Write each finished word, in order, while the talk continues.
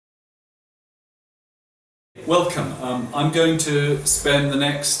Welcome. I'm going to spend the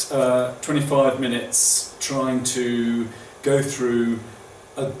next 25 minutes trying to go through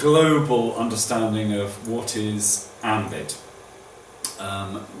a global understanding of what is AMBIT.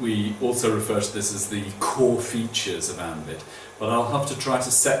 We also refer to this as the core features of AMBIT, but I'll have to try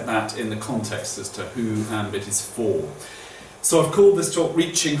to set that in the context as to who AMBIT is for. So I've called this talk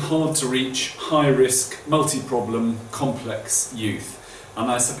Reaching Hard to Reach, High Risk, Multi-Problem, Complex Youth. And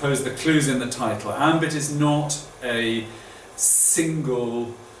I suppose the clue's in the title. AMBIT is not a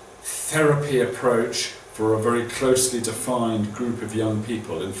single therapy approach for a very closely defined group of young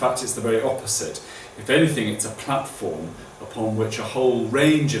people. In fact, it's the very opposite. If anything, it's a platform upon which a whole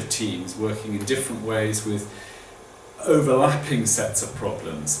range of teams working in different ways with overlapping sets of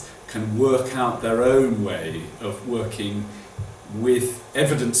problems can work out their own way of working with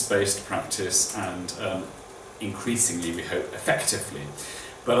evidence-based practice and increasingly, we hope, effectively.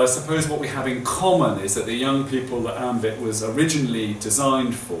 But I suppose what we have in common is that the young people that AMBIT was originally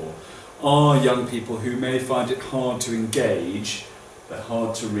designed for are young people who may find it hard to engage, they're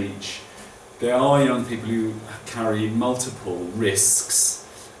hard to reach. They are young people who carry multiple risks,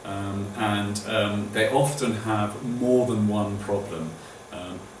 and they often have more than one problem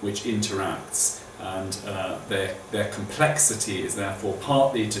which interacts, and their complexity is therefore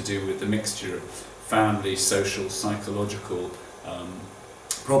partly to do with the mixture of family, social, psychological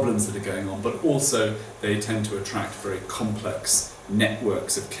problems that are going on, but also they tend to attract very complex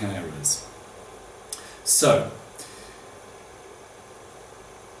networks of carers. So,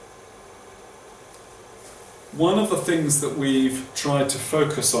 one of the things that we've tried to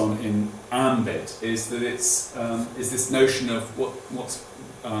focus on in AMBIT is that it's is this notion of what's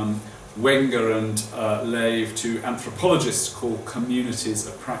Wenger and Lave, two anthropologists, call communities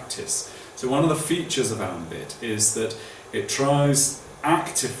of practice. So one of the features of AMBIT is that it tries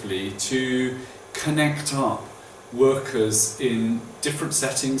actively to connect up workers in different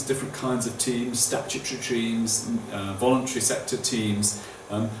settings, different kinds of teams, statutory teams, voluntary sector teams,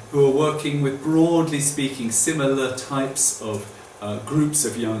 who are working with, broadly speaking, similar types of groups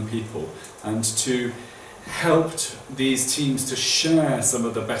of young people, and to help these teams to share some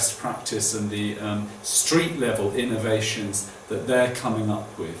of the best practice and the street level innovations that they're coming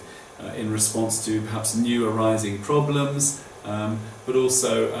up with in response to perhaps new arising problems, but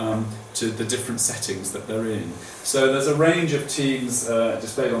also to the different settings that they're in. So there's a range of teams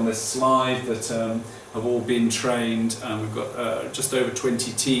displayed on this slide that have all been trained, and we've got just over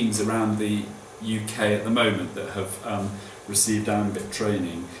 20 teams around the UK at the moment that have received AMBIT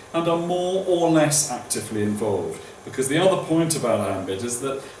training and are more or less actively involved. Because the other point about AMBIT is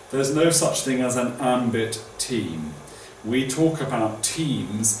that there's no such thing as an AMBIT team. We talk about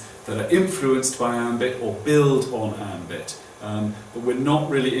teams that are influenced by AMBIT or build on AMBIT, but we're not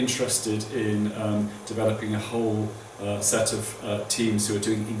really interested in developing a whole set of teams who are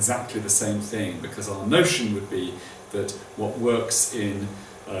doing exactly the same thing, because our notion would be that what works in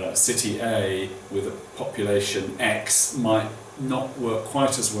City A with a population X might not work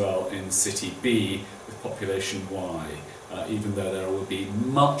quite as well in City B with population Y, even though there will be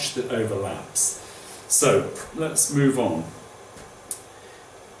much that overlaps. So let's move on.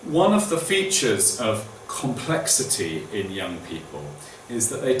 One of the features of complexity in young people is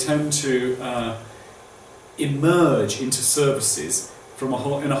that they tend to emerge into services from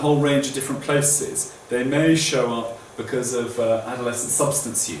in a whole range of different places. They may show up because of adolescent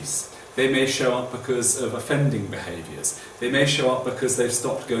substance use. They may show up because of offending behaviours. They may show up because they've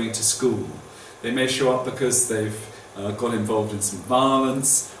stopped going to school. They may show up because they've got involved in some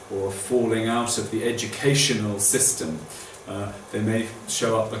violence or falling out of the educational system. They may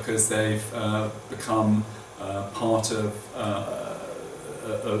show up because they've become part of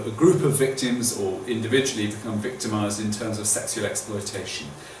a group of victims, or individually become victimised in terms of sexual exploitation.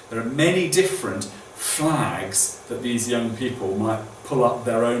 There are many different flags that these young people might pull up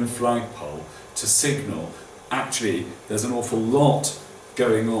their own flagpole to signal, actually, there's an awful lot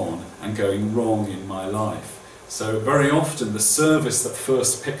going on and going wrong in my life. So very often the service that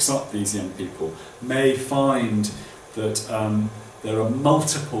first picks up these young people may find that there are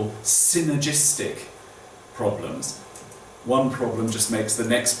multiple synergistic problems. One problem just makes the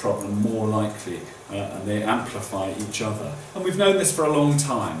next problem more likely, and they amplify each other. And we've known this for a long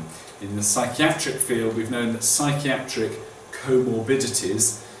time. In the psychiatric field, we've known that psychiatric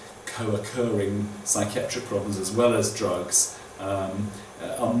comorbidities, co-occurring psychiatric problems as well as drugs,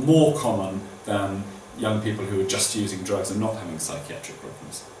 are more common than young people who are just using drugs and not having psychiatric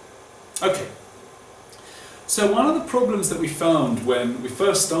problems. Okay. So one of the problems that we found when we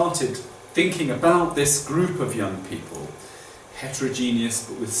first started thinking about this group of young people, heterogeneous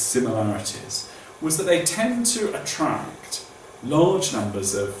but with similarities, was that they tend to attract large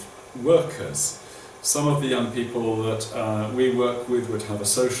numbers of workers. Some of the young people that we work with would have a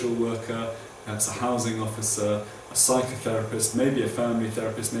social worker, perhaps a housing officer, a psychotherapist, maybe a family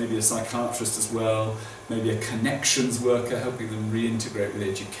therapist, maybe a psychiatrist as well, maybe a connections worker helping them reintegrate with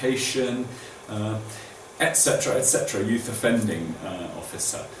education, etc., etc., youth offending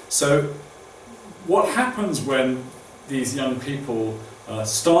officer. So what happens when these young people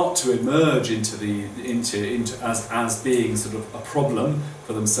start to emerge into as being sort of a problem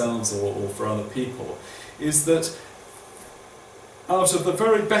for themselves or for other people, is that out of the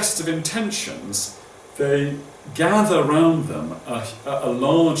very best of intentions, they gather around them a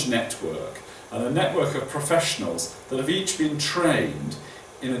large network, and a network of professionals that have each been trained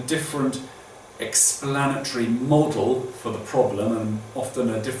in a different explanatory model for the problem, and often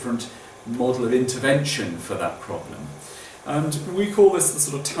a different model of intervention for that problem. And we call this the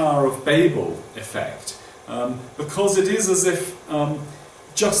sort of Tower of Babel effect, because it is as if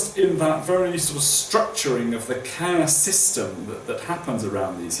just in that very sort of structuring of the care system that happens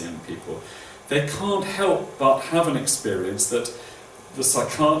around these young people, they can't help but have an experience that the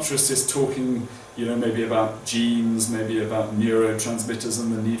psychiatrist is talking, you know, maybe about genes, maybe about neurotransmitters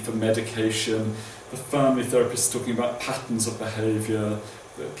and the need for medication. The family therapist is talking about patterns of behaviour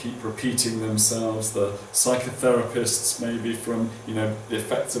that keep repeating themselves. The psychotherapists maybe from, you know, the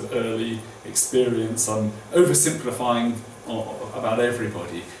effects of early experience. I'm oversimplifying about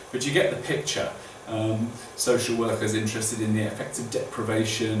everybody, but you get the picture. Social workers interested in the effects of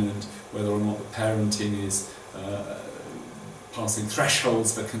deprivation and whether or not the parenting is passing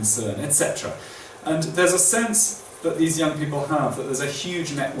thresholds for concern, etc. And there's a sense that these young people have that there's a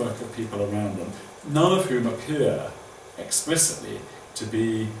huge network of people around them, none of whom appear explicitly to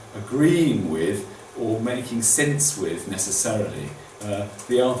be agreeing with or making sense with necessarily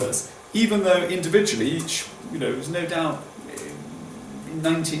the others, even though individually each, you know, there's no doubt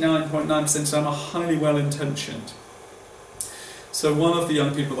 99.9% of the time are highly well intentioned. So one of the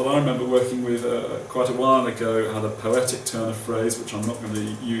young people that I remember working with quite a while ago had a poetic turn of phrase, which I'm not going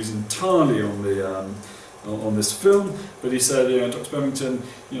to use entirely on the on this film, but he said, you know, Dr. Birmington,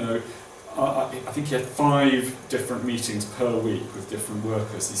 you know, I think he had 5 different meetings per week with different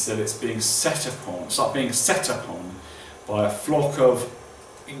workers. He said it's being set upon, by a flock of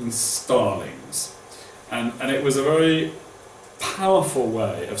starlings, and it was a very powerful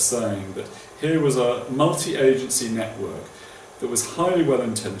way of saying that here was a multi-agency network that was highly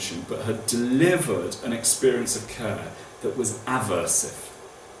well-intentioned but had delivered an experience of care that was aversive.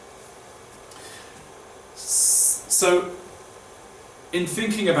 So, in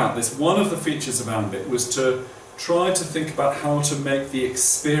thinking about this, one of the features of AMBIT was to try to think about how to make the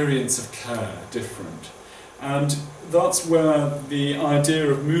experience of care different. And that's where the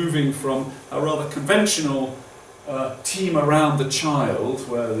idea of moving from a rather conventional team around the child,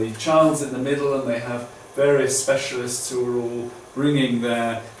 where the child's in the middle and they have various specialists who are all bringing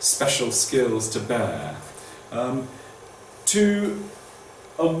their special skills to bear, to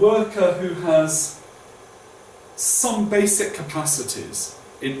a worker who has some basic capacities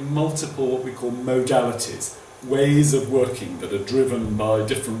in multiple what we call modalities, ways of working that are driven by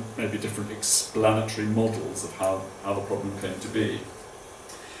different, maybe different explanatory models of how the problem came to be.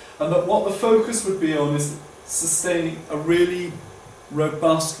 And that what the focus would be on is sustaining a really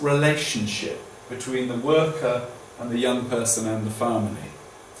robust relationship between the worker and the young person and the family.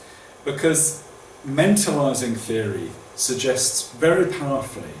 Because mentalising theory suggests very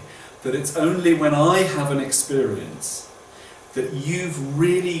powerfully that it's only when I have an experience that you've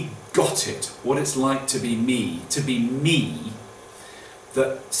really got it, what it's like to be me,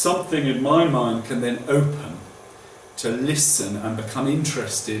 that something in my mind can then open to listen and become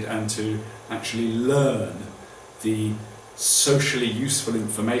interested and to actually learn the socially useful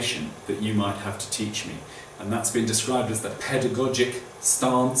information that you might have to teach me. And that's been described as the pedagogic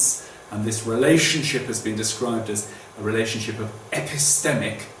stance, and this relationship has been described as a relationship of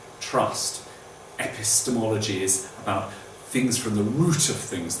epistemic trust. Epistemology is about things from the root of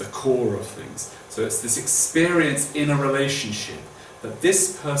things, the core of things. So it's this experience in a relationship that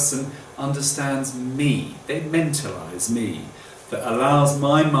this person understands me, they mentalise me, that allows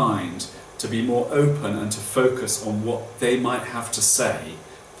my mind to be more open and to focus on what they might have to say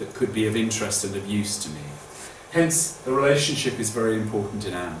that could be of interest and of use to me. Hence, the relationship is very important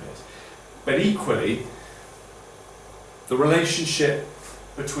in AMBIT. But equally, the relationship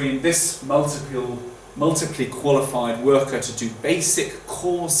between this multiply qualified worker to do basic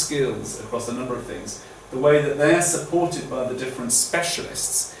core skills across a number of things, the way that they're supported by the different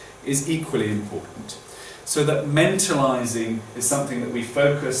specialists is equally important. So that mentalising is something that we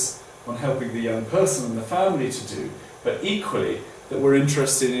focus on helping the young person and the family to do, but equally that we're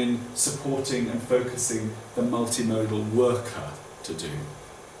interested in supporting and focusing the multimodal worker to do.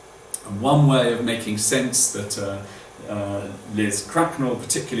 And one way of making sense that Liz Cracknell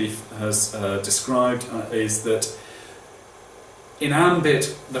particularly has described is that in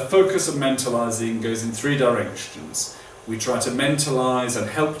AMBIT, the focus of mentalising goes in three directions. We try to mentalise and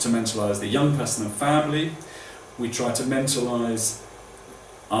help to mentalise the young person and family. We try to mentalise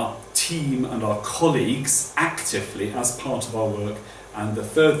our team and our colleagues actively as part of our work. And the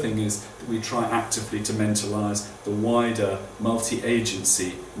third thing is that we try actively to mentalise the wider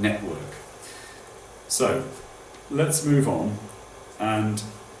multi-agency network. So let's move on and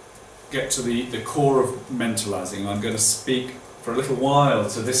get to the core of mentalising. I'm going to speak for a little while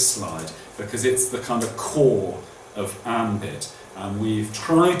to this slide because it's the kind of core of AMBIT, and we've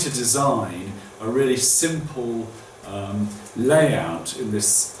tried to design a really simple layout in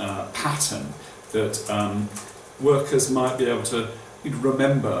this pattern that workers might be able to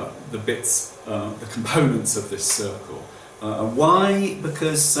remember the bits, the components of this circle. Why?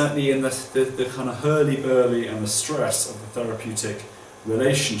 Because certainly in the kind of hurly-burly and the stress of the therapeutic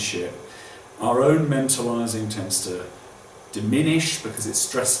relationship, our own mentalising tends to diminish because it's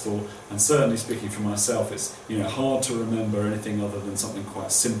stressful, and certainly speaking for myself, it's hard to remember anything other than something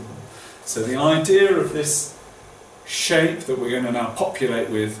quite simple. So the idea of this shape that we're going to now populate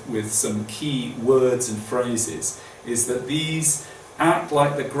with some key words and phrases is that these act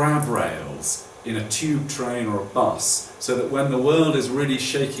like the grab rails in a tube train or a bus, so that when the world is really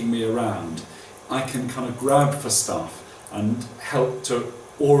shaking me around, I can kind of grab for stuff and help to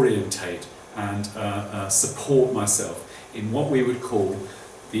orientate and support myself in what we would call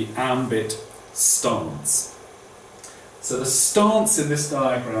the AMBIT stance. So the stance in this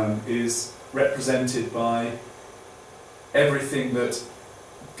diagram is represented by everything that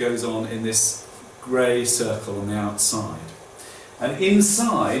goes on in this grey circle on the outside. And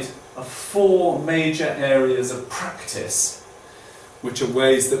inside are four major areas of practice, which are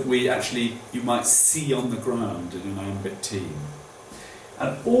ways that you might see on the ground in an AMBIT team.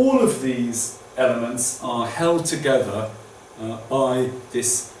 And all of these elements are held together by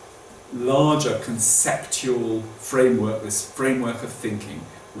this larger conceptual framework, this framework of thinking,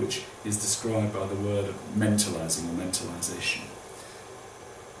 which is described by the word of mentalising or mentalisation.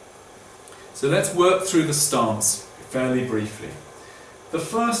 So let's work through the stance fairly briefly. The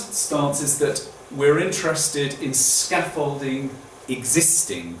first stance is that we're interested in scaffolding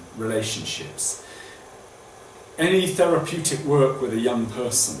existing relationships. Any therapeutic work with a young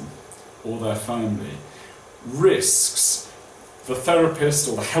person or their family risks the therapist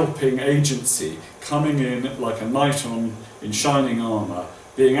or the helping agency coming in like a knight in shining armour,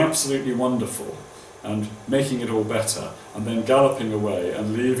 being absolutely wonderful and making it all better, and then galloping away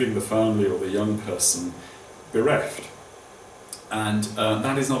and leaving the family or the young person bereft. And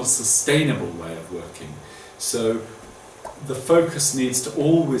that is not a sustainable way of working. So the focus needs to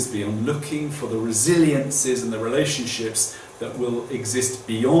always be on looking for the resiliences and the relationships that will exist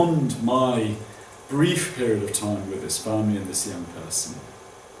beyond my brief period of time with this family and this young person,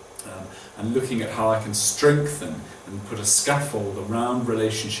 and looking at how I can strengthen and put a scaffold around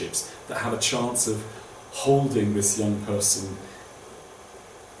relationships that have a chance of holding this young person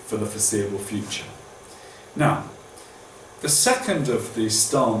for the foreseeable future. Now, the second of the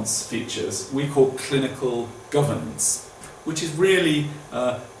stance features we call clinical governance, which is really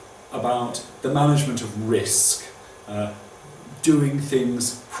about the management of risk, doing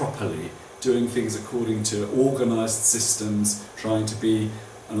things properly, doing things according to organised systems, trying to be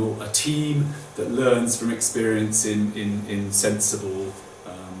a team that learns from experience in sensible,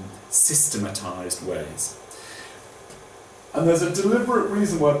 systematised ways. And there's a deliberate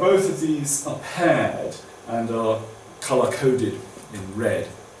reason why both of these are paired and are colour-coded in red,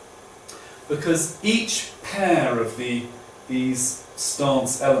 because each pair of these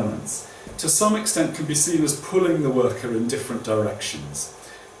stance elements to some extent can be seen as pulling the worker in different directions.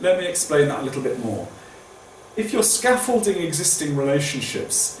 Let me explain that a little bit more. If you're scaffolding existing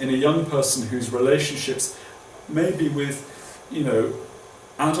relationships in a young person whose relationships may be with,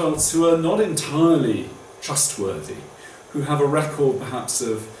 adults who are not entirely trustworthy, who have a record perhaps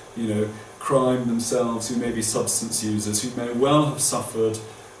of, crime themselves, who may be substance users, who may well have suffered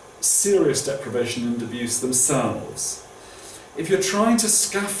serious deprivation and abuse themselves. If you're trying to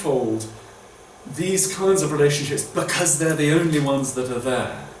scaffold these kinds of relationships because they're the only ones that are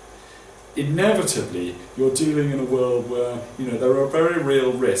there, inevitably you're dealing in a world where there are very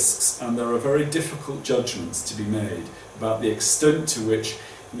real risks and there are very difficult judgments to be made about the extent to which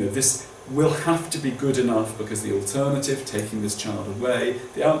this will have to be good enough, because the alternative, taking this child away,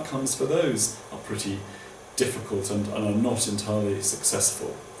 the outcomes for those are pretty difficult and are not entirely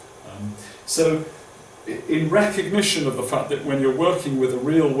successful. So in recognition of the fact that when you're working with a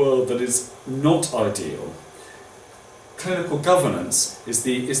real world that is not ideal, clinical governance is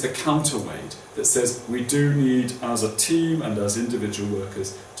the counterweight that says we do need, as a team and as individual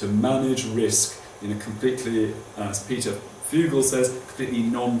workers, to manage risk in a completely, as Peter Fugel says, completely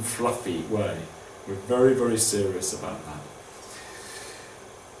non-fluffy way. We're very, very serious about that.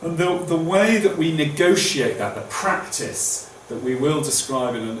 And the way that we negotiate that, the practice that we will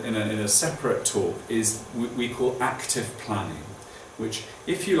describe in a separate talk, is we call active planning, which,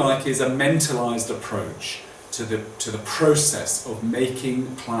 if you like, is a mentalised approach to the process of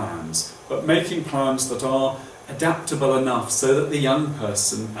making plans, but making plans that are adaptable enough so that the young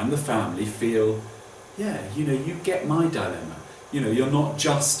person and the family feel, yeah, you know, you get my dilemma. You know, you're not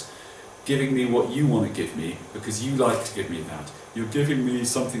just giving me what you want to give me because you like to give me that. You're giving me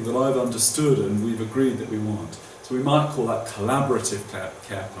something that I've understood and we've agreed that we want. So we might call that collaborative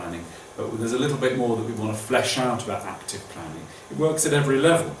care planning, but there's a little bit more that we want to flesh out about active planning. It works at every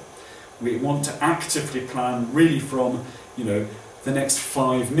level. We want to actively plan really from, you know, the next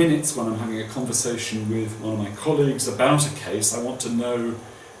 5 minutes when I'm having a conversation with one of my colleagues about a case. I want to know,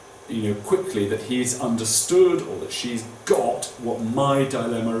 you know, quickly that he's understood or that she's got what my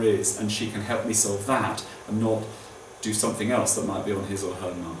dilemma is, and she can help me solve that and not do something else that might be on his or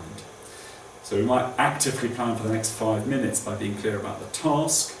her mind. So we might actively plan for the next 5 minutes by being clear about the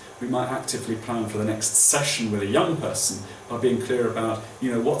task. We might actively plan for the next session with a young person by being clear about,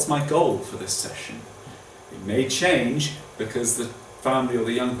 you know, what's my goal for this session. It may change because the family or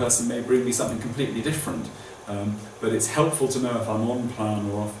the young person may bring me something completely different, but it's helpful to know if I'm on plan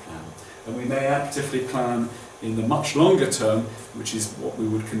or off plan. And we may actively plan in the much longer term, which is what we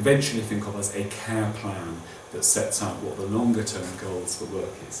would conventionally think of as a care plan that sets out what the longer term goals for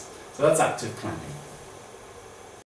work is. So that's active planning.